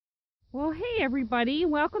Well, hey everybody,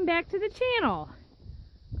 welcome back to the channel.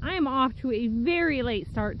 I am off to a very late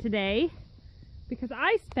start today because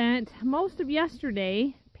I spent most of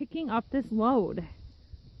yesterday picking up this load.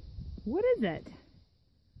 What is it?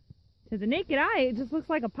 To the naked eye, it just looks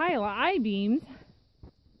like a pile of I-beams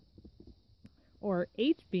or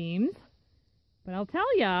H-beams, but I'll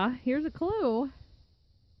tell ya, here's a clue.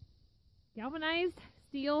 Galvanized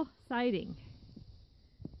steel siding.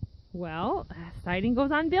 Well, siding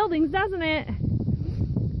goes on buildings, doesn't it?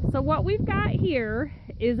 So what we've got here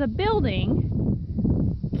is a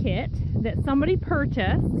building kit that somebody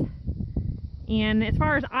purchased. And as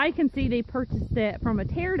far as I can see, they purchased it from a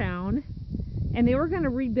teardown. And they were going to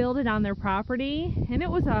rebuild it on their property. And it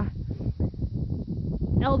was a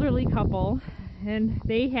elderly couple. And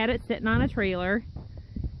they had it sitting on a trailer.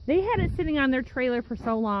 They had it sitting on their trailer for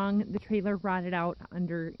so long, the trailer rotted out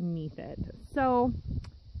underneath it. So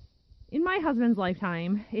in my husband's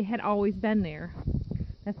lifetime, it had always been there.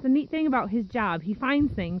 That's the neat thing about his job. He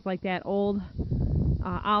finds things like that old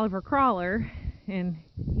Oliver Crawler, and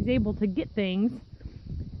he's able to get things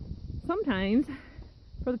sometimes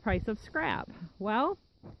for the price of scrap. Well,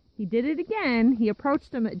 he did it again. He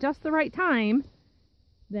approached him at just the right time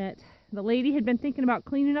that the lady had been thinking about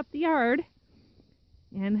cleaning up the yard,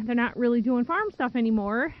 and they're not really doing farm stuff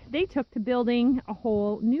anymore. They took to building a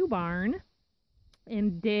whole new barn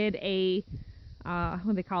and did a what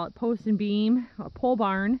do they call it, post and beam, a pole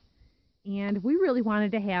barn. And we really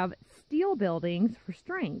wanted to have steel buildings for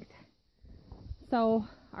strength, so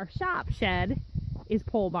our shop shed is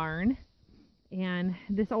pole barn, and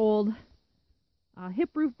this old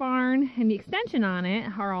hip roof barn and the extension on it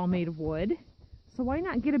are all made of wood. So why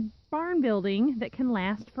not get a barn building that can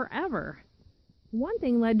last forever? One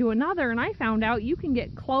thing led to another, and I found out you can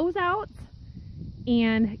get closeouts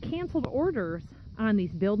and canceled orders on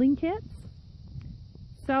these building kits.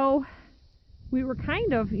 So we were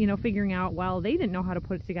kind of, figuring out, well, they didn't know how to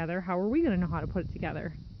put it together. How are we going to know how to put it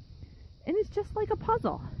together? And it's just like a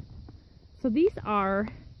puzzle. So these are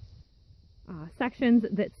sections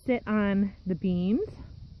that sit on the beams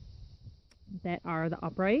that are the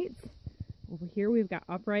uprights. Over here we've got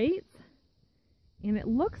uprights. And it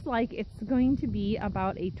looks like it's going to be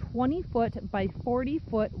about a 20-foot by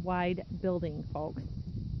 40-foot wide building, folks.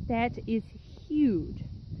 That is huge.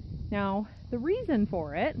 Now, the reason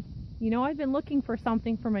for it, I've been looking for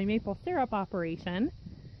something for my maple syrup operation.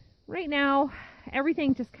 Right now,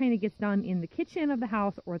 everything just kind of gets done in the kitchen of the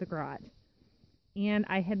house or the garage. And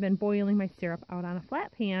I had been boiling my syrup out on a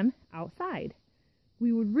flat pan outside.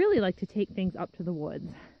 We would really like to take things up to the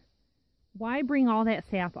woods. Why bring all that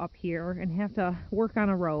sap up here and have to work on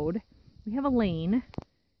a road? We have a lane,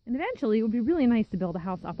 and eventually it would be really nice to build a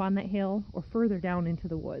house up on that hill or further down into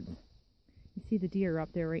the woods. You see the deer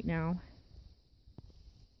up there right now.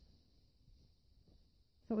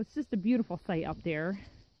 So it's just a beautiful sight up there,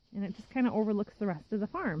 and it just kind of overlooks the rest of the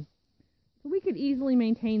farm. So we could easily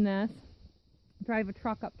maintain this, drive a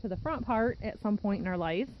truck up to the front part at some point in our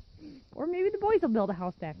life, or maybe the boys will build a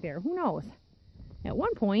house back there. Who knows? At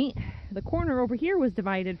one point, the corner over here was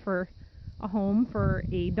divided for a home for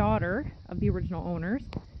a daughter of the original owners,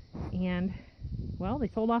 and well, they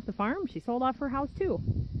sold off the farm. She sold off her house too.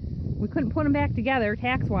 We couldn't put them back together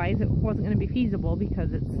tax-wise. It wasn't going to be feasible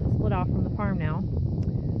because it's split off from the farm now.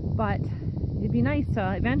 But it'd be nice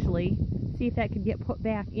to eventually see if that could get put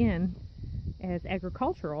back in as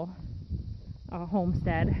agricultural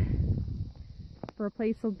homestead for a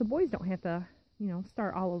place so the boys don't have to,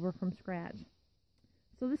 start all over from scratch.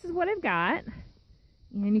 So this is what I've got,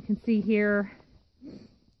 and you can see here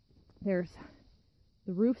there's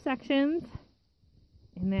the roof sections,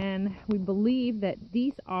 and then we believe that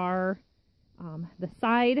these are the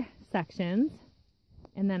side sections,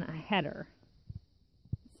 and then a header.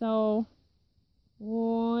 So,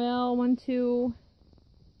 well, 1, 2,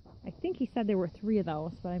 I think he said there were 3 of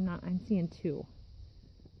those, but I'm seeing 2.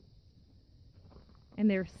 And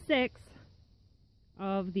there's 6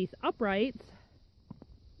 of these uprights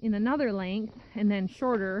in another length, and then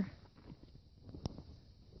shorter,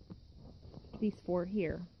 these 4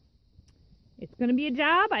 here. It's going to be a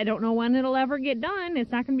job. I don't know when it'll ever get done.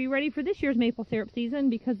 It's not going to be ready for this year's maple syrup season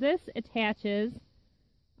because this attaches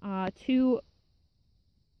to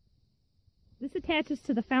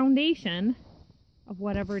the foundation of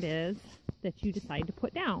whatever it is that you decide to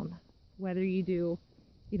put down. Whether you do,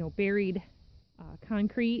 buried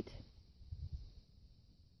concrete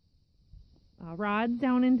rods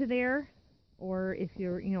down into there, or if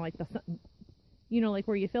you're, like like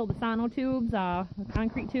where you fill the sono tubes, the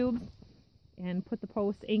concrete tubes, and put the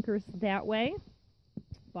post anchors that way.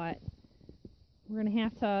 But We're going to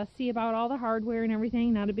have to see about all the hardware and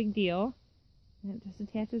everything. Not a big deal. And it just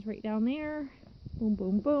attaches right down there. Boom,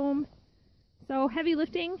 boom, boom. So heavy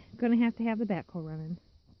lifting, going to have the backhoe running.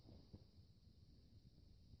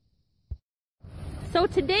 So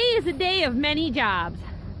today is a day of many jobs.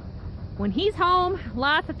 When he's home,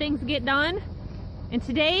 lots of things get done. And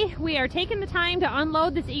today we are taking the time to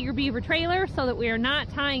unload this Eager Beaver trailer so that we are not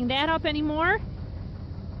tying that up anymore.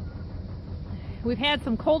 We've had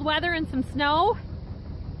some cold weather and some snow.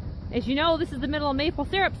 As you know, this is the middle of maple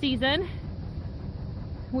syrup season.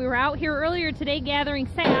 We were out here earlier today gathering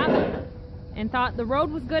sap and thought the road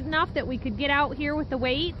was good enough that we could get out here with the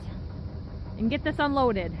weight and get this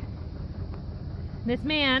unloaded. This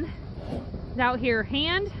man is out here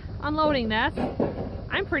hand unloading this.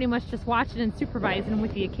 I'm pretty much just watching and supervising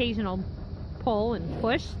with the occasional pull and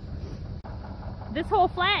push. This whole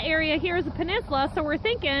flat area here is a peninsula, so we're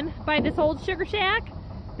thinking by this old sugar shack,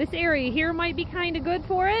 this area here might be kind of good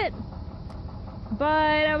for it.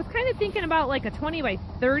 But I was kind of thinking about like a 20 by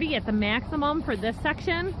 30 at the maximum for this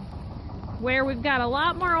section, where we've got a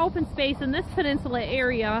lot more open space in this peninsula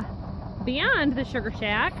area beyond the sugar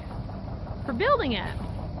shack for building it.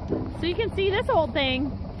 So you can see this old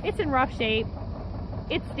thing, it's in rough shape.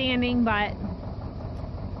 It's standing, but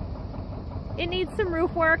it needs some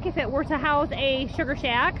roof work if it were to house a sugar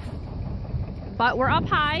shack. But we're up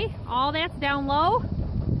high, all that's down low.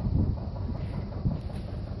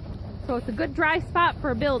 So it's a good dry spot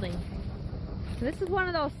for a building. So this is one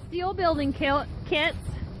of those steel building kits.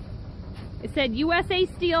 It said USA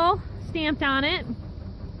Steel stamped on it.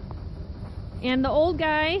 And the old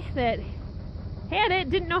guy that had it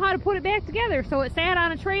didn't know how to put it back together, so it sat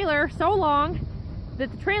on a trailer so long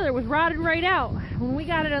that the trailer was rotted right out. When we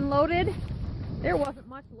got it unloaded, there wasn't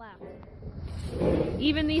much left.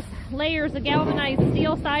 Even these layers of galvanized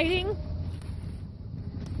steel siding,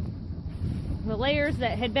 the layers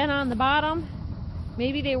that had been on the bottom,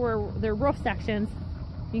 maybe they were their roof sections.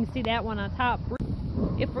 You can see that one on top.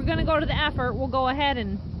 If we're gonna go to the effort, we'll go ahead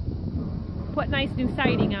and put nice new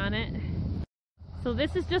siding on it. So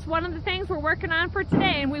this is just one of the things we're working on for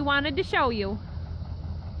today, and we wanted to show you.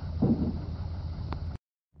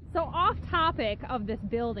 So off topic of this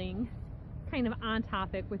building, kind of on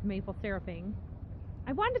topic with maple syruping,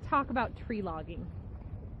 I wanted to talk about tree logging.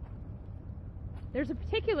 There's a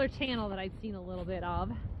particular channel that I've seen a little bit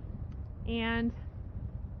of, and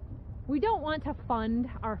we don't want to fund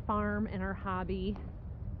our farm and our hobby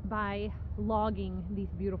by logging these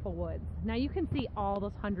beautiful woods. Now you can see all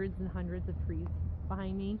those hundreds and hundreds of trees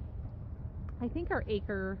behind me. I think our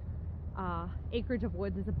acreage of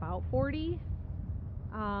woods is about 40.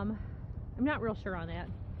 I'm not real sure on that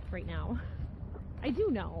right now. I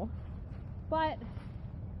do know, but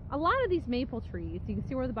a lot of these maple trees, you can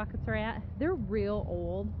see where the buckets are at, they're real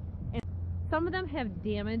old, and some of them have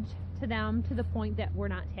damage to them to the point that we're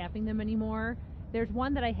not tapping them anymore. There's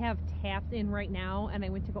one that I have tapped in right now, and I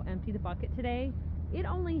went to go empty the bucket today. It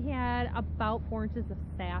only had about 4 inches of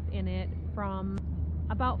sap in it from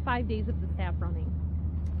about 5 days of the sap running.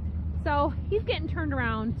 So he's getting turned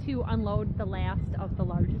around to unload the last of the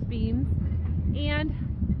largest beams, and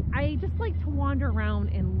I just like to wander around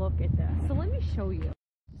and look at this. So let me show you.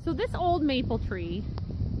 So this old maple tree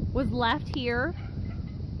was left here,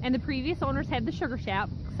 and the previous owners had the sugar shack,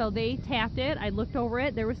 so they tapped it. I looked over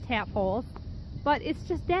it, there was tap holes, but it's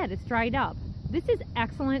just dead, it's dried up. This is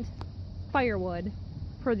excellent firewood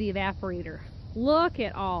for the evaporator. Look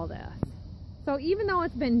at all this. So even though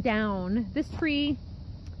it's been down, this tree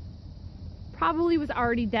probably was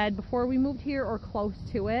already dead before we moved here or close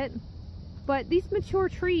to it. But these mature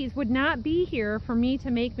trees would not be here for me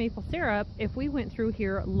to make maple syrup if we went through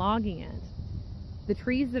here logging it. The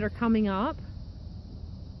trees that are coming up,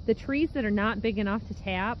 the trees that are not big enough to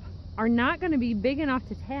tap, are not going to be big enough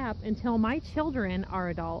to tap until my children are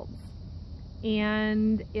adults.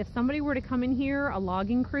 And if somebody were to come in here, a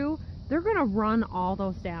logging crew, they're going to run all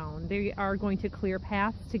those down. They are going to clear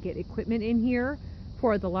paths to get equipment in here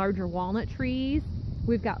for the larger walnut trees.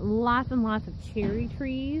 We've got lots and lots of cherry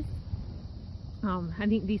trees. I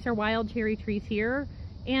think these are wild cherry trees here.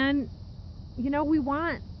 And, you know, we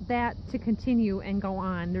want that to continue and go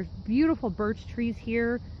on. There's beautiful birch trees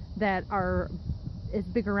here that are as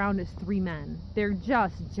big around as 3 men. They're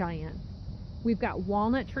just giant. We've got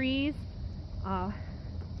walnut trees.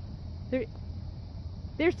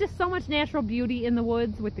 There's just so much natural beauty in the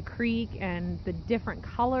woods with the creek and the different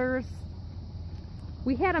colors.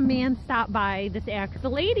 We had a man stop by this afternoon. The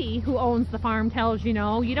lady who owns the farm tells you,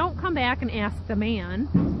 know, you don't come back and ask the man.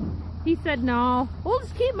 He said, no, we'll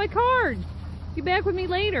just keep my card. Get back with me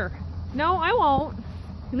later. No, I won't.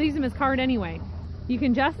 He leaves him his card anyway. You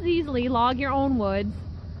can just as easily log your own woods,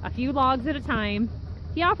 a few logs at a time.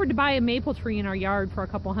 He offered to buy a maple tree in our yard for a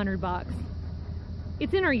couple $100.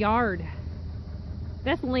 It's in our yard.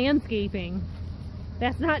 That's landscaping.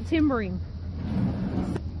 That's not timbering.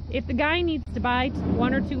 If the guy needs to buy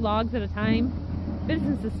 1 or 2 logs at a time,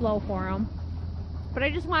 business is slow for him. But I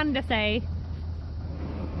just wanted to say,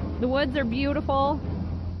 the woods are beautiful.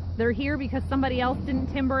 They're here because somebody else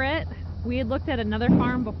didn't timber it. We had looked at another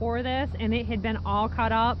farm before this and it had been all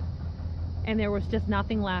cut up and there was just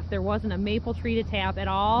nothing left. There wasn't a maple tree to tap at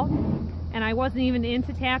all. And I wasn't even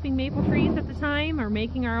into tapping maple trees at the time or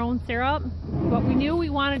making our own syrup, but we knew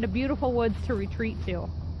we wanted a beautiful woods to retreat to.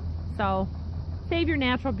 So save your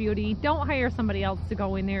natural beauty. Don't hire somebody else to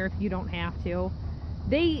go in there if you don't have to.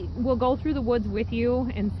 They will go through the woods with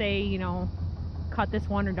you and say, you know, cut this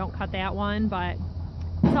one or don't cut that one, but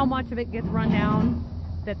so much of it gets run down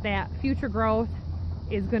that future growth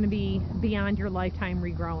is going to be beyond your lifetime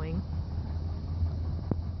regrowing.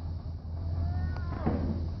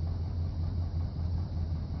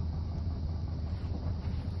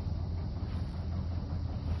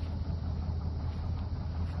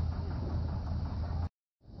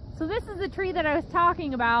 So this is the tree that I was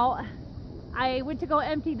talking about. I went to go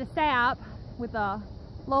empty the sap with a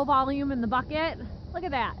low volume in the bucket. Look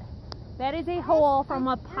at that. That is a hole from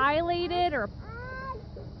a pileated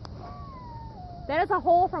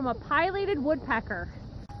woodpecker.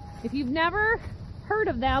 If you've never heard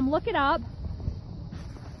of them, look it up.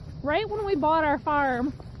 Right when we bought our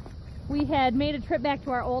farm, we had made a trip back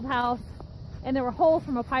to our old house and there were holes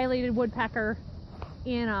from a pileated woodpecker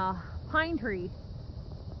in a pine tree.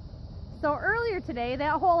 So earlier today,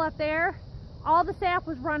 that hole up there, all the sap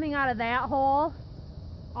was running out of that hole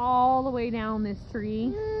all the way down this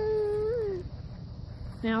tree.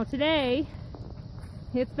 Now today,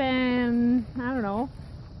 it's been, I don't know,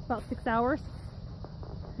 about 6 hours.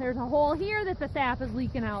 There's a hole here that the sap is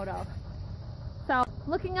leaking out of. So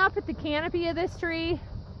looking up at the canopy of this tree,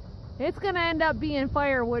 it's gonna end up being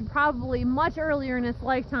firewood probably much earlier in its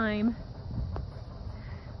lifetime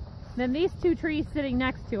than these 2 trees sitting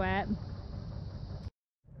next to it.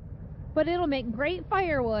 But it'll make great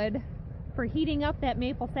firewood for heating up that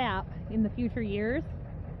maple sap in the future years.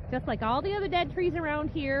 Just like all the other dead trees around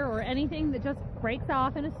here or anything that just breaks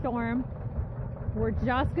off in a storm. We're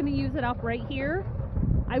just gonna use it up right here.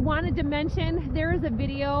 I wanted to mention there is a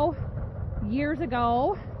video years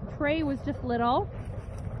ago. Trey was just little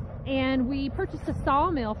and we purchased a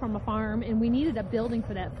sawmill from a farm and we needed a building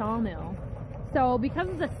for that sawmill. So because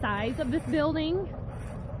of the size of this building,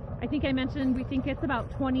 I think I mentioned we think it's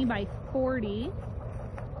about 20 by 40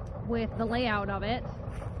 with the layout of it,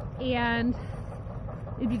 and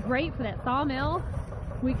it'd be great for that sawmill.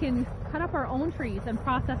 We can cut up our own trees and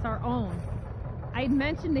process our own. I had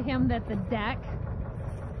mentioned to him that the deck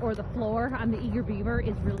or the floor on the Eager Beaver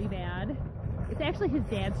is really bad. It's actually his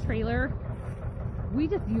dad's trailer. We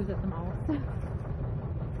just use it the most.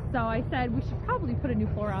 So I said we should probably put a new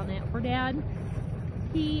floor on that for Dad.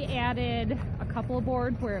 He added a couple of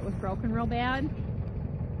boards where it was broken real bad,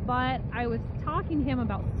 but I was talking to him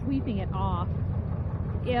about sweeping it off.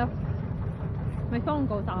 If my phone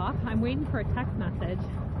goes off, I'm waiting for a text message.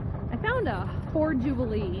 I found a Ford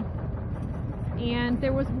Jubilee and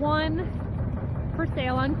there was one for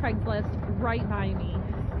sale on Craigslist right by me.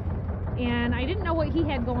 And I didn't know what he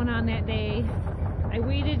had going on that day. I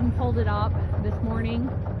waited and pulled it up this morning.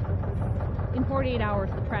 In 48 hours,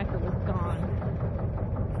 the tractor was gone.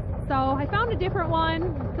 So I found a different one.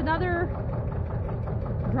 It's another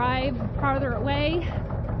drive farther away,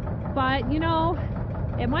 but you know,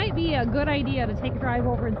 it might be a good idea to take a drive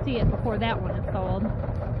over and see it before that one is sold.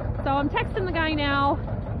 So I'm texting the guy now.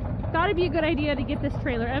 Thought it'd be a good idea to get this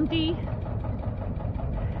trailer empty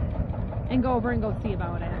and go over and go see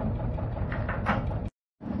about it.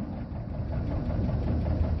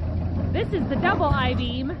 This is the double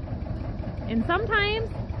I-beam, and sometimes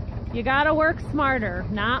you gotta work smarter,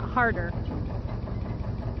 not harder.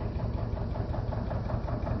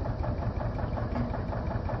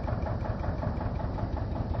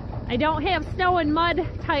 I don't have snow and mud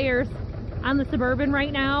tires on the Suburban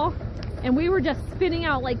right now, and we were just spinning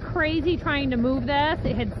out like crazy trying to move this.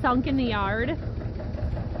 It had sunk in the yard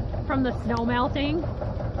from the snow melting.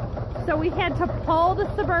 So we had to pull the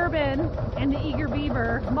Suburban and the Eager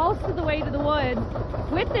Beaver most of the way to the woods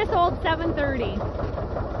with this old 730.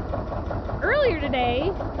 Earlier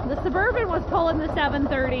today, the Suburban was pulling the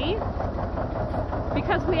 730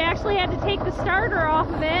 because we actually had to take the starter off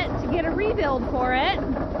of it to get a rebuild for it.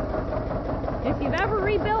 If you've ever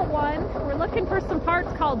rebuilt one, we're looking for some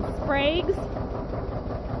parts called sprags.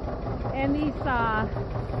 And these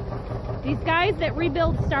These guys that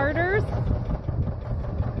rebuild starters,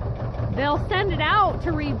 they'll send it out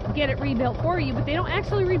to get it rebuilt for you, but they don't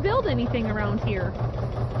actually rebuild anything around here.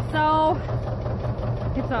 So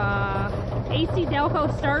it's a AC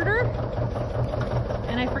Delco starter,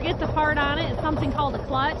 and I forget the part on it. It's something called a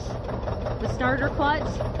clutch, the starter clutch.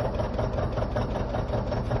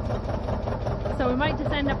 So we might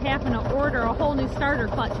just end up having to order a whole new starter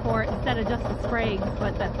clutch for it instead of just the sprags.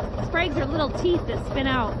 But the sprags are little teeth that spin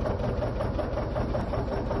out.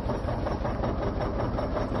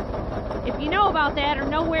 If you know about that or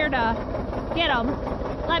know where to get them,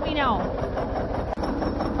 let me know.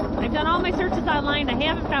 I've done all my searches online. I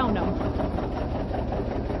haven't found them.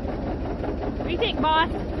 What do you think, boss?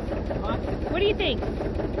 What do you think?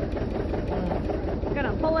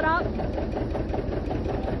 Gonna pull it up?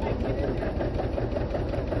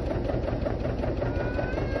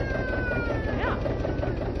 Yeah.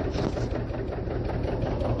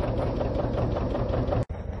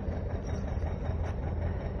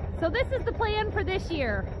 So this is the plan for this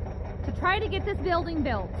year, to try to get this building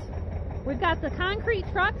built. We've got the concrete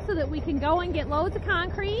truck so that we can go and get loads of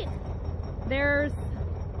concrete. There's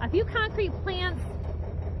a few concrete plants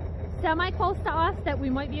semi-close to us that we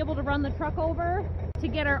might be able to run the truck over to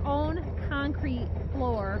get our own concrete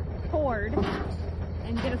floor poured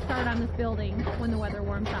and get a start on this building when the weather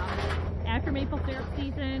warms up. After maple syrup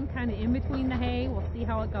season, kind of in between the hay, we'll see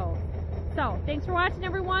how it goes. So, thanks for watching,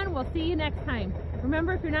 everyone. We'll see you next time.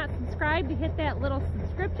 Remember, if you're not subscribed, to hit that little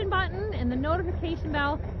subscription button and the notification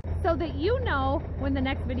bell so that you know when the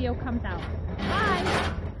next video comes out. Bye!